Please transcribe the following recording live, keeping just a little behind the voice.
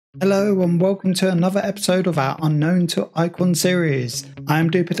Hello and welcome to another episode of our Unknown to Icon series. I am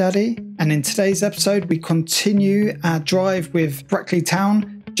Doopa Daddy, and in today's episode we continue our drive with Brackley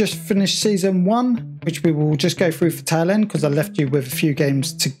Town. Just finished season 1, which we will just go through for tail end because I left you with a few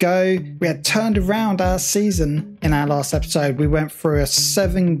games to go. We had turned around our season in our last episode. We went through a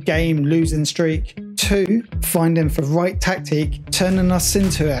 7-game losing streak, 2 finding the right tactic, turning us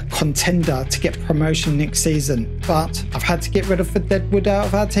into a contender to get promotion next season. But I've had to get rid of the deadwood out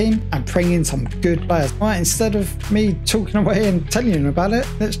of our team and bring in some good players. Right, instead of me talking away and telling you about it,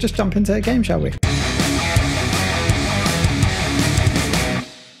 let's just jump into the game, shall we?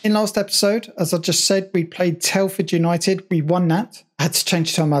 In last episode, as I just said, we played Telford United. We won that. I had to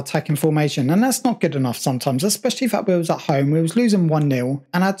change to my attacking formation, and that's not good enough sometimes, especially if we was at home. We was losing 1-0,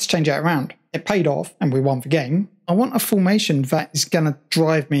 and I had to change it around. It paid off, and we won the game. I want a formation that is going to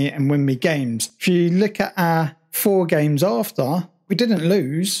drive me and win me games. If you look at our 4 games after, we didn't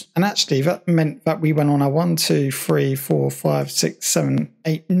lose, and actually that meant that we went on our 9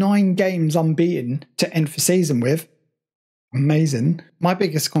 games unbeaten to end the season with. Amazing. My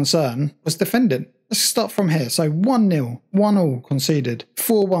biggest concern was defending. Let's start from here. So 1-0, 1-1 conceded,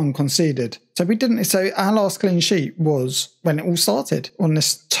 4-1 conceded. So our last clean sheet was when it all started on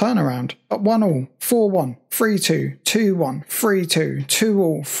this turnaround. But 1-1, 4-1, 3-2, 2-1, 3-2,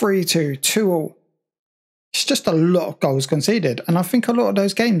 2-2, 3-2, 2-2. It's just a lot of goals conceded. And I think a lot of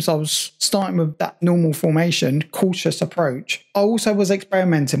those games I was starting with that normal formation, cautious approach. I also was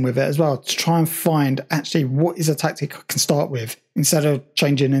experimenting with it as well to try and find actually what is a tactic I can start with instead of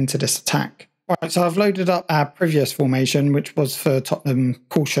changing into this attack. Right, so I've loaded up our previous formation, which was for Tottenham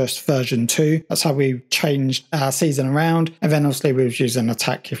Cautious version 2. That's how we changed our season around. And then obviously we was using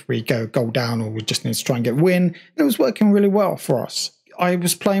attack if we go goal down or we just need to try and get a win. And it was working really well for us. I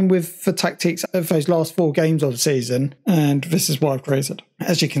was playing with the tactics of those last 4 games of the season, and this is what I've created.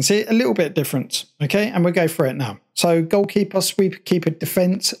 As you can see, a little bit different, okay? And we'll go for it now. So goalkeeper, sweeper, keeper,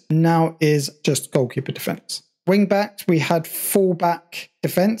 defence now is just goalkeeper defence. Wing backs, we had full-back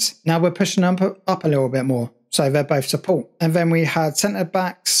defence. Now we're pushing them up a little bit more, so they're both support. And then we had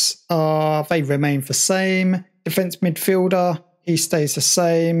centre-backs, they remain the same. Defence midfielder, he stays the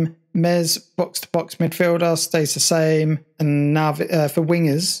same. Mez, box-to-box midfielder, stays the same. And now for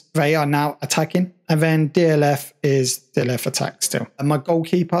wingers, they are now attacking. And then DLF is DLF attack still. And my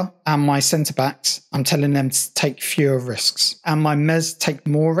goalkeeper and my centre-backs, I'm telling them to take fewer risks. And my Mez take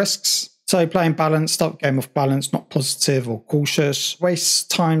more risks. So playing balance, start the game off balance, not positive or cautious. Waste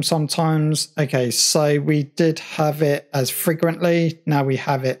time sometimes. Okay, so we did have it as frequently. Now we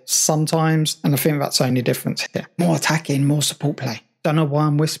have it sometimes. And I think that's the only difference here. More attacking, more support play. Don't know why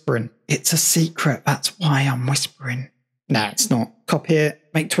I'm whispering. It's a secret. That's why I'm whispering. No, it's not. Copy it,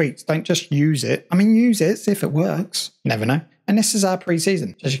 make tweaks. Don't just use it. I mean, use it, see if it works. Never know. And this is our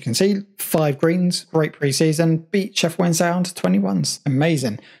pre-season. As you can see, 5 greens, great pre-season. Beat Sheffield Wednesday under 21s.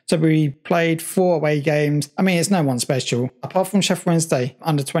 Amazing. So we played 4 away games. I mean, it's no one special. Apart from Sheffield Wednesday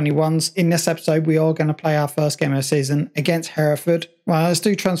under 21s, in this episode, we are going to play our first game of the season against Hereford. Well, let's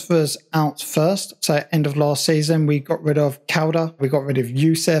do transfers out first. So end of last season, we got rid of Calder. We got rid of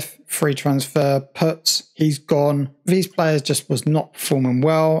Youssef, free transfer. Putz, he's gone. These players just was not performing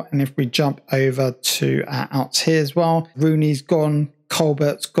well. And if we jump over to our outs here as well, Rooney's gone.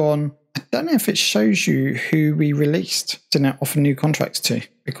 Colbert's gone. I don't know if it shows you who we released, didn't offer new contracts to,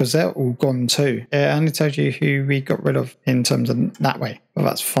 because they're all gone too. It only tells you who we got rid of in terms of that way, but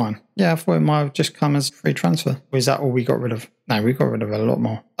that's fine. Yeah, I thought it might have just come as free transfer. Or is that all we got rid of? No, we got rid of a lot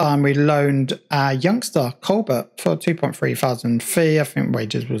more. And we loaned our youngster, Colbert, for 2.3 thousand fee. I think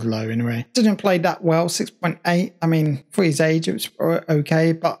wages was low anyway. Didn't play that well, 6.8. I mean, for his age, it was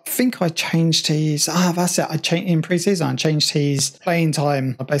okay, but I think I changed his... that's it. I changed in pre-season. I changed his playing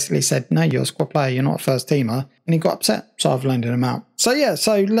time. I basically said, no, you're a squad player. You're not a first teamer. And he got upset. So I've loaned him out. So yeah,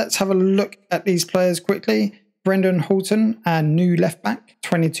 so let's have a look at these players quickly. Brendan Horton, our new left back,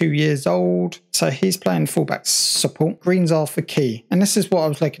 22 years old. So he's playing fullback support. Greens are for key. And this is what I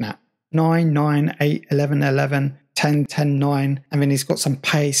was looking at. 9, 9, 8, 11, 11, 10, 10, 9. And then he's got some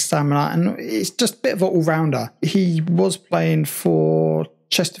pace, stamina. And it's just a bit of an all-rounder. He was playing for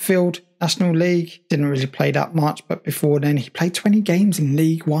Chesterfield National League. Didn't really play that much. But before then, he played 20 games in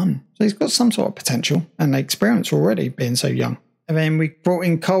League One. So he's got some sort of potential and experience already being so young. And then we brought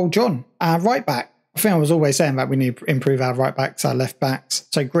in Cole John, our right back. I think I was always saying that we need to improve our right backs, our left backs.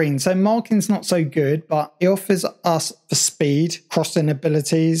 So green. So marking's not so good, but he offers us the speed, crossing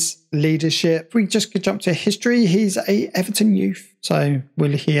abilities, leadership. If we just could jump to history, he's a Everton youth. So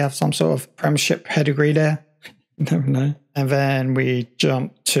will he have some sort of Premiership pedigree there? Never know. And then we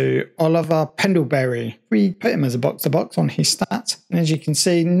jump to Oliver Pendlebury. We put him as a box-to-box on his stats. And as you can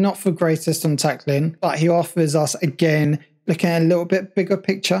see, not for greatest on tackling, but he offers us, again, looking at a little bit bigger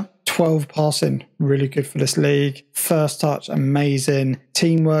picture, 12 passing, really good for this league. First touch, amazing.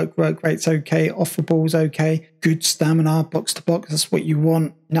 Teamwork, work rate's okay. Off the ball's okay. Good stamina, box-to-box, that's what you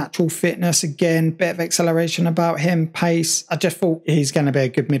want. Natural fitness, again, bit of acceleration about him, pace. I just thought he's going to be a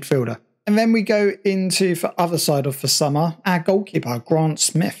good midfielder. And then we go into, for other side of the summer, our goalkeeper, Grant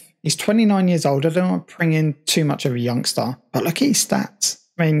Smith. He's 29 years old. I don't want to bring in too much of a youngster, but look at his stats.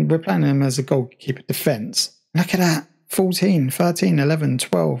 I mean, we're playing him as a goalkeeper defence. Look at that. 14, 13, 11,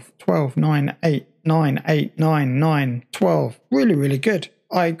 12, 12, 9, 8, 9, 8, 9, 9, 12. Really, really good.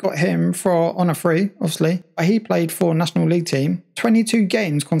 I got him on a free, obviously. But he played for National League team. 22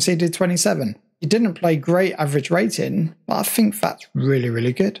 games, conceded 27. He didn't play great average rating, but I think that's really,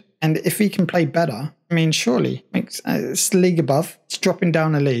 really good. And if he can play better, I mean, surely it's the league above. It's dropping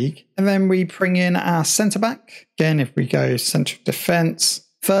down a league. And then we bring in our centre-back. Again, if we go central defence,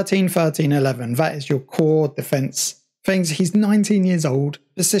 13, 13, 11. That is your core defence things. He's 19 years old,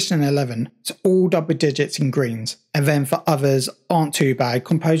 position 11. It's all double digits in greens. And then for others, aren't too bad.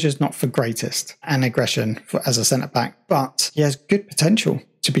 Composure's not for greatest, and aggression as a centre-back. But he has good potential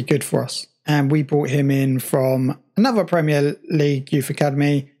to be good for us. And we brought him in from another Premier League youth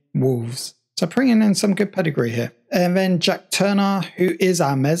academy, Wolves. So bringing in some good pedigree here. And then Jack Turner, who is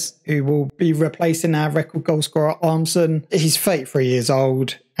our Mez, who will be replacing our record goal scorer Armson. He's 33 years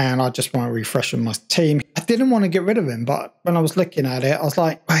old, and I just want to refresh on my team. I didn't want to get rid of him, but when I was looking at it, I was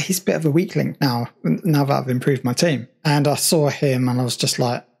like, wow, he's a bit of a weak link now that I've improved my team. And I saw him, and I was just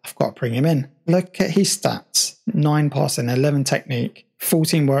like, I've got to bring him in. Look at his stats. 9 passing, 11 technique,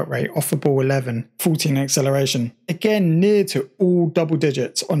 14 work rate, off the ball 11, 14 acceleration. Again, near to all double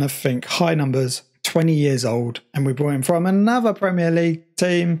digits on, I think, high numbers, 20 years old. And we brought him from another Premier League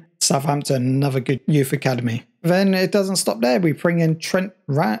team, Southampton, another good youth academy. Then it doesn't stop there. We bring in Trent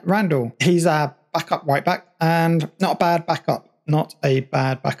Randall. He's our backup right back, and not a bad backup. Not a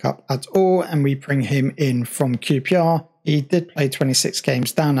bad backup at all. And we bring him in from QPR. He did play 26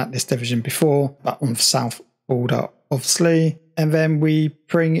 games down at this division before, but on the South border, obviously. And then we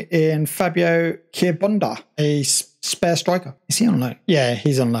bring in Fabio Chiabonda, a spare striker. Is he on loan? Yeah,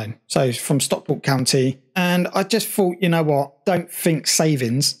 he's on loan. So from Stockport County. And I just thought, you know what? Don't think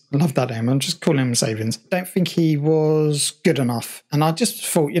Savings. I love that name. I'm just calling him Savings. Don't think he was good enough. And I just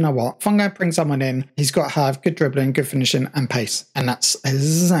thought, you know what? If I'm going to bring someone in, he's got to have good dribbling, good finishing and pace. And that's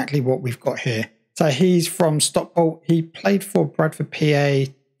exactly what we've got here. So he's from Stockport. He played for Bradford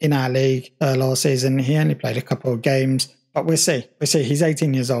PA in our league last season. He only played a couple of games. But we'll see. He's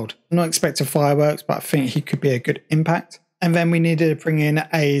 18 years old. I'm not expecting fireworks, but I think he could be a good impact. And then we needed to bring in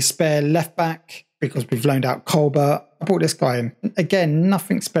a spare left back because we've loaned out Colbert. I brought this guy in. Again,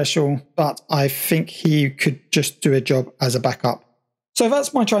 nothing special, but I think he could just do a job as a backup. So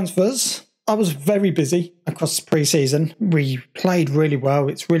that's my transfers. I was very busy across the pre-season. We played really well.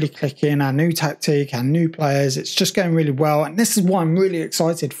 It's really clicking. Our new tactic, our new players, it's just going really well. And this is why I'm really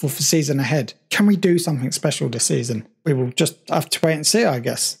excited for the season ahead. Can we do something special this season? We will just have to wait and see, I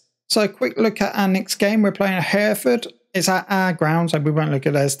guess. So a quick look at our next game. We're playing Hereford. It's at our ground, so we won't look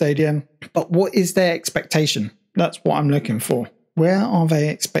at their stadium. But what is their expectation? That's what I'm looking for. Where are they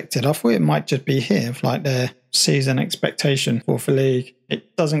expected? I thought it might just be here, like their season expectation for the league.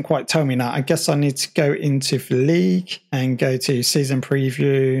 It doesn't quite tell me that. I guess I need to go into the league and go to season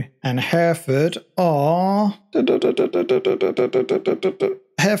preview. And Hereford are...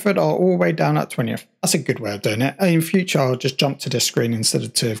 Hereford are all the way down at 20th. That's a good way of doing it. In future, I'll just jump to this screen instead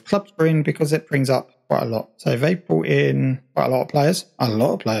of to the club screen because it brings up quite a lot. So they brought in quite a lot of players. A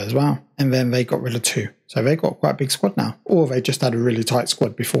lot of players, wow. And then they got rid of 2. So they got quite a big squad now. Or they just had a really tight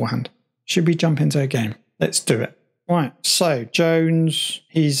squad beforehand. Should we jump into a game? Let's do it. Right, so Jones,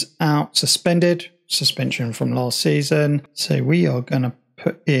 he's out suspended. Suspension from last season. So we are going to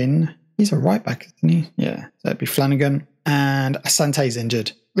put in... He's a right back, isn't he? Yeah, so that'd be Flanagan. And Asante's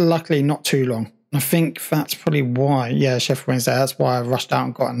injured. Luckily, not too long. I think that's probably why, yeah, Sheffield Wednesday, that's why I rushed out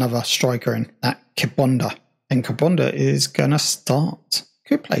and got another striker in, that Chiabonda. And Chiabonda is going to start.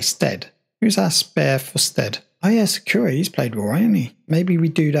 Could play Stead. Who's our spare for Stead? Oh yeah, Sakura, he's played well, hasn't he? Maybe we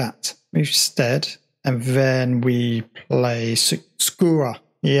do that. Move Stead, and then we play Skura.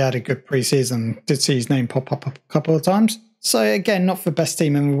 He had a good pre-season. Did see his name pop up a couple of times. So again, not the best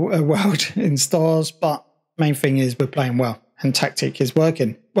team in the world in stars, but main thing is we're playing well and tactic is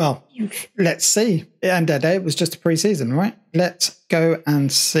working. Well, let's see. And it was just a pre-season, right? Let's go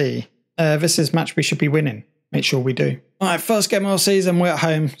and see. This is match we should be winning. make sure we do. All right, first game of the season, we're at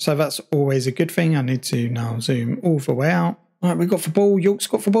home, so that's always a good thing. I need to now zoom all the way out. All right, we've got the ball. York's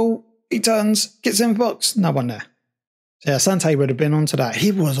got the ball. He turns, gets in the box. No one there. So yeah, Sante would have been onto that.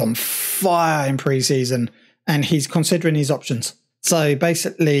 He was on fire in pre-season, and he's considering his options. So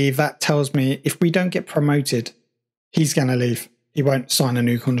basically, that tells me if we don't get promoted, he's going to leave. He won't sign a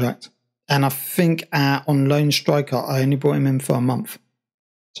new contract. And I think on loan striker, I only brought him in for a month.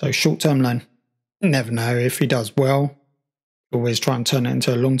 So short-term loan. Never know if he does well. Always try and turn it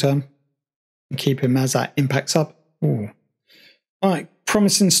into a long-term and keep him as that impact sub. Ooh. All right,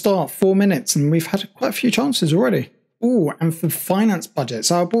 promising start, 4 minutes, and we've had quite a few chances already. Ooh, and for finance budget.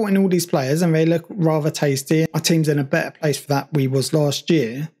 So I brought in all these players and they look rather tasty. Our team's in a better place for that we was last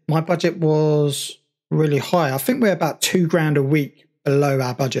year. My budget was really high. I think we're about £2,000 a week below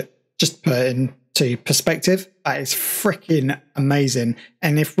our budget. Just to put it into perspective, that is freaking amazing.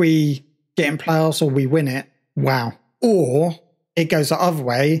 And if we get in playoffs or we win it, wow. Or it goes the other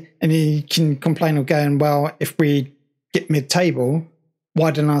way and you can complain of going, well, if we get mid-table,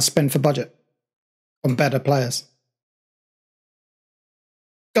 why didn't I spend for budget on better players?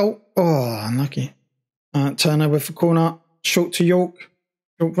 Goal. Oh, unlucky. Turner with the corner. Short to York.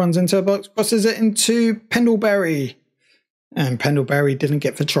 York runs into a box. Crosses it into Pendlebury. And Pendlebury didn't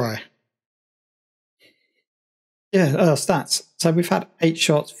get the try. Yeah, stats. So we've had 8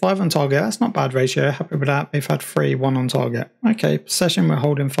 shots, 5 on target. That's not bad ratio. Happy with that. We've had 3, 1 on target. Okay, possession. We're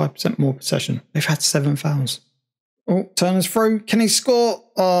holding 5% more possession. We've had 7 fouls. Oh, Turner's through. Can he score?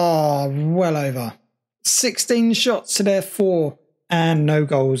 Oh, well over. 16 shots to their 4. And no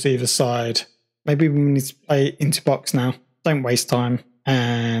goals either side. Maybe we need to play into box now. Don't waste time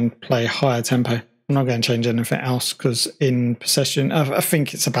and play higher tempo. I'm not going to change anything else because in possession, I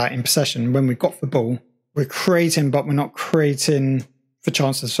think it's about in possession. When we've got the ball, we're creating, but we're not creating the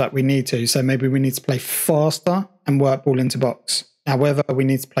chances that we need to. So maybe we need to play faster and work ball into box. Now, whether we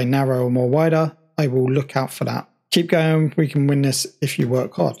need to play narrow or more wider, I will look out for that. Keep going. We can win this if you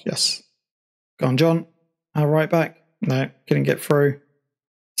work hard. Yes. Go on, John. Our right back. No, couldn't get through.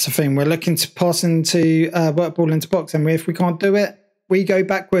 It's the thing. We're looking to pass into work ball into box, and if we can't do it, we go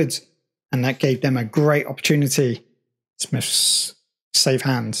backwards. And that gave them a great opportunity. Smith's safe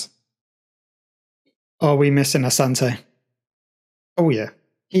hands. Are we missing Asante? Oh yeah,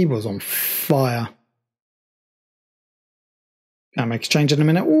 he was on fire. Gonna make a change in a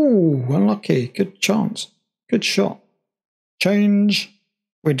minute. Ooh, unlucky. Good chance. Good shot. Change.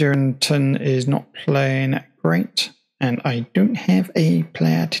 Witherington is not playing great. And I don't have a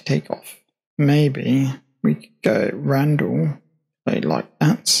player to take off. Maybe we could go Randall. Play like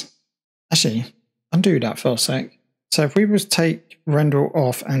that. Actually, undo that for a sec. So if we was take Randall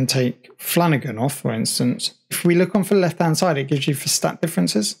off and take Flanagan off, for instance, if we look on for the left-hand side, it gives you the stat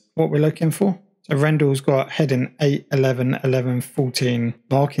differences, what we're looking for. So Randall's got heading 8, 11, 11, 14.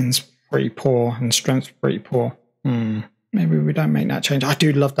 Barkin's pretty poor and strength's pretty poor. Maybe we don't make that change. I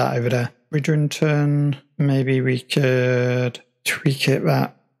do love that over there. Witherington, maybe we could tweak it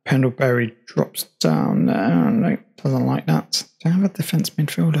that Pendlebury drops down there. No, doesn't like that. Do I have a defence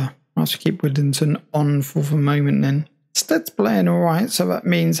midfielder? I'll have to keep Witherington on for the moment then. Stead's playing all right, so that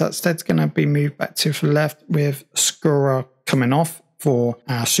means that Stead's going to be moved back to the left with Skura coming off for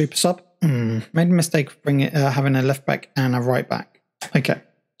our super sub. Made a mistake of having a left back and a right back. Okay,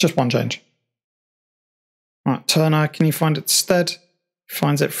 just one change. Right, Turner, can you find it to Stead?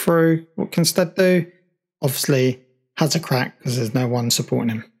 Finds it through. What can Stead do? Obviously, has a crack because there's no one supporting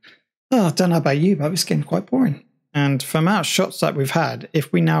him. Oh, I don't know about you, but it's getting quite boring. And for the amount of shots that we've had,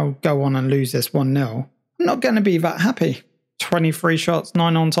 if we now go on and lose this 1-0, I'm not going to be that happy. 23 shots,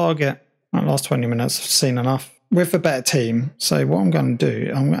 9 on target. That last 20 minutes, I've seen enough. With a better team, so what I'm going to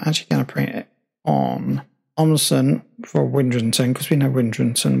do, I'm actually going to bring it on Omson for Witherington, because we know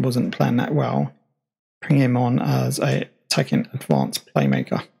Witherington wasn't playing that well. Bring him on as a attacking advanced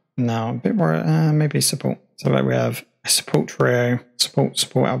playmaker. Now, a bit more, maybe support. So that we have a support trio,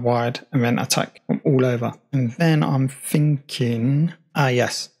 support out wide, and then attack from all over. And then I'm thinking,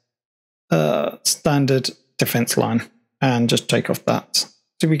 yes, standard defense line, and just take off that.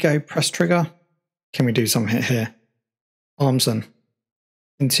 Do we go press trigger? Can we do something here? Armson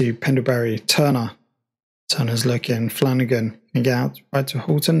into Pendlebury, Turner. Turner's looking, Flanagan. Can he get out right to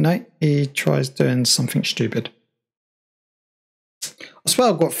Horton? No, he tries doing something stupid. As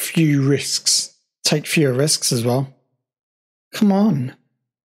well, I've got few risks. Take fewer risks as well. Come on.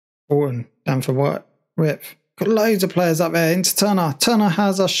 Horton, down for what? Rip. Got loads of players up there into Turner. Turner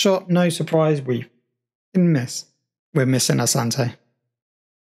has a shot. No surprise, we didn't miss. We're missing Asante.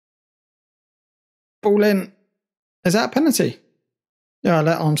 Ball in. Is that a penalty? Yeah, I'll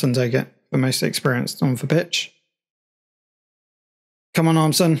let Armson take it. the most experienced on the pitch. Come on,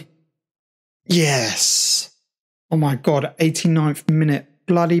 Armson. Yes. Oh my God, 89th minute,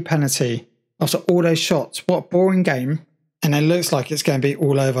 bloody penalty. After all those shots, what a boring game. And it looks like it's going to be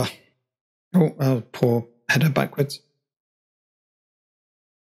all over. Oh, poor header backwards.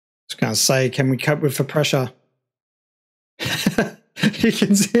 I was going to say, can we cope with the pressure? You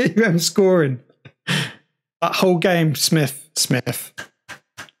can see them scoring. That whole game, Smith.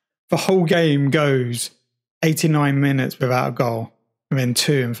 The whole game goes 89 minutes without a goal. And then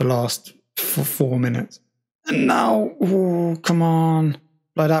 2 in the last 4 minutes. And now, oh, come on.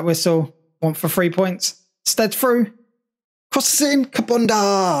 Blow that whistle. Want for 3 points. Stead through. Crosses in.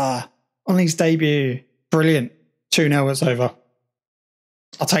 Kabunda. On his debut. Brilliant. 2-0, it's over.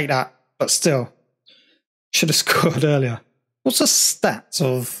 I'll take that. But still. Should have scored earlier. What's the stats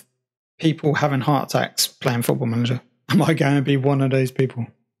of people having heart attacks playing Football Manager? Am I going to be one of those people?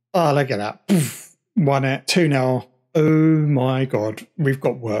 Oh, look at that. Poof. Won it. 2-0. Oh my God. We've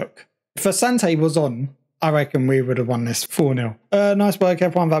got work. If Asante was on, I reckon we would have won this 4-0. Nice work,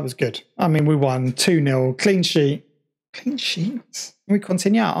 everyone. That was good. I mean, we won 2-0. Clean sheet. Clean sheets. We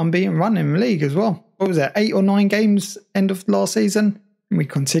continue our unbeaten run in the league as well. What was it? 8 or 9 games end of last season? And we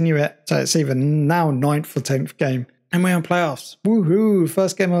continue it. So it's even now 9th or 10th game. And we're on playoffs. Woohoo.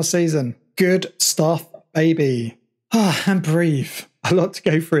 First game of the season. Good stuff, baby. And breathe. A lot to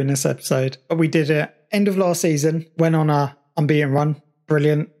go through in this episode. But we did it. End of last season. Went on our unbeaten run.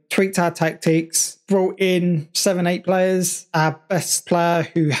 Brilliant. Tweaked our tactics, brought in 7-8 players. Our best player,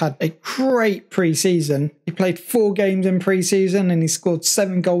 who had a great pre-season. He played 4 games in pre-season and he scored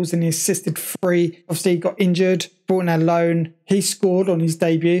 7 goals and he assisted 3. Obviously, he got injured, brought in a loan. He scored on his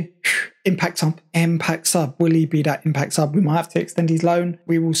debut. Impact sub. Will he be that impact sub? We might have to extend his loan.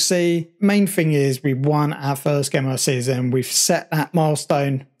 We will see. Main thing is we won our first game of the season. We've set that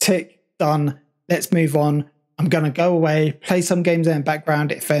milestone. Tick, done. Let's move on. I'm going to go away, play some games in the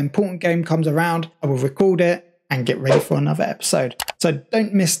background. If an important game comes around, I will record it and get ready for another episode. So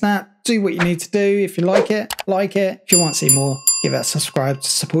don't miss that. Do what you need to do. If you like it, like it. If you want to see more, give it a subscribe to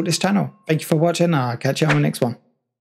support this channel. Thank you for watching. I'll catch you on the next one.